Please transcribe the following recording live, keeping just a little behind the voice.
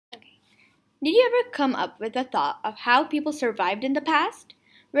Did you ever come up with a thought of how people survived in the past?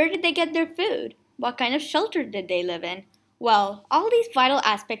 Where did they get their food? What kind of shelter did they live in? Well, all these vital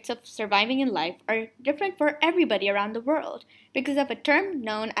aspects of surviving in life are different for everybody around the world because of a term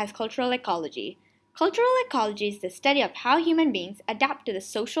known as cultural ecology. Cultural ecology is the study of how human beings adapt to the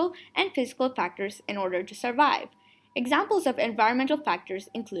social and physical factors in order to survive. Examples of environmental factors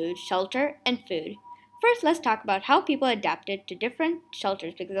include shelter and food. First, let's talk about how people adapted to different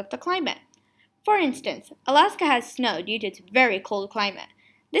shelters because of the climate. For instance, Alaska has snow due to its very cold climate.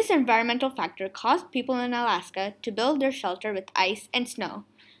 This environmental factor caused people in Alaska to build their shelter with ice and snow.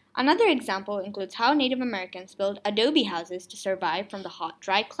 Another example includes how Native Americans built adobe houses to survive from the hot,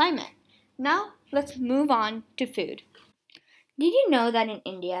 dry climate. Now, let's move on to food. Did you know that in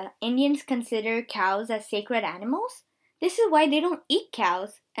India, Indians consider cows as sacred animals? This is why they don't eat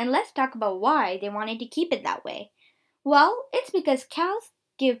cows, and let's talk about why they wanted to keep it that way. Well, it's because cows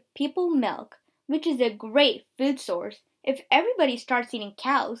give people milk, which is a great food source. If everybody starts eating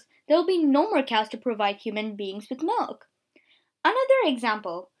cows, there will be no more cows to provide human beings with milk. Another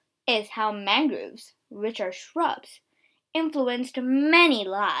example is how mangroves, which are shrubs, influenced many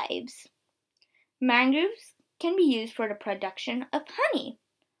lives. Mangroves can be used for the production of honey.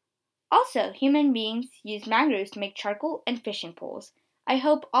 Also, human beings use mangroves to make charcoal and fishing poles. I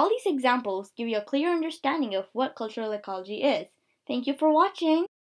hope all these examples give you a clear understanding of what cultural ecology is. Thank you for watching.